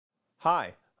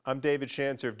Hi, I'm David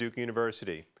Schanzer of Duke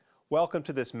University. Welcome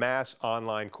to this mass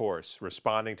online course,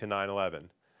 Responding to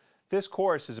 9/11. This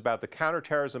course is about the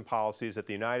counterterrorism policies that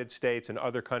the United States and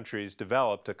other countries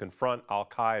developed to confront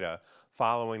al-Qaeda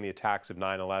following the attacks of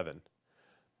 9/11.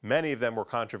 Many of them were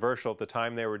controversial at the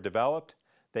time they were developed.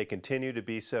 They continue to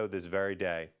be so this very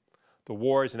day. The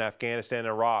wars in Afghanistan and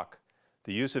Iraq,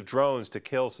 the use of drones to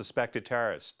kill suspected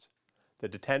terrorists, the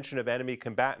detention of enemy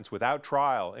combatants without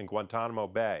trial in Guantanamo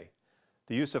Bay,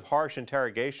 the use of harsh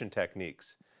interrogation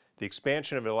techniques, the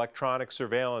expansion of electronic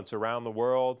surveillance around the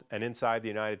world and inside the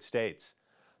United States,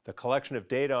 the collection of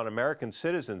data on American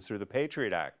citizens through the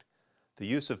Patriot Act, the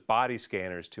use of body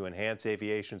scanners to enhance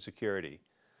aviation security.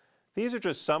 These are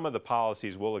just some of the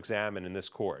policies we'll examine in this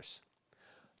course.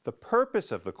 The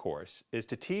purpose of the course is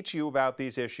to teach you about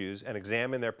these issues and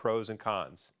examine their pros and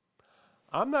cons.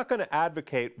 I'm not going to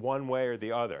advocate one way or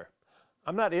the other.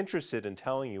 I'm not interested in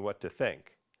telling you what to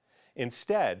think.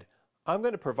 Instead, I'm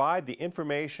going to provide the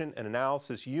information and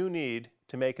analysis you need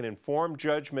to make an informed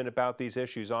judgment about these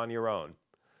issues on your own.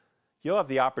 You'll have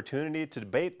the opportunity to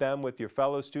debate them with your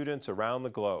fellow students around the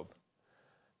globe.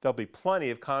 There'll be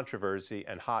plenty of controversy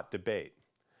and hot debate.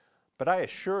 But I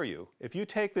assure you, if you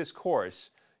take this course,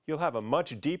 you'll have a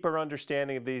much deeper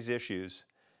understanding of these issues,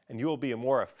 and you will be a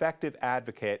more effective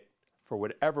advocate for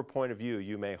whatever point of view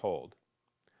you may hold.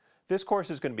 This course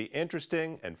is going to be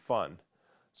interesting and fun.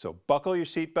 So buckle your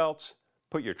seatbelts,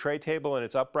 put your tray table in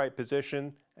its upright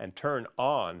position, and turn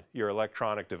on your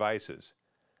electronic devices.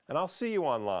 And I'll see you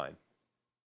online.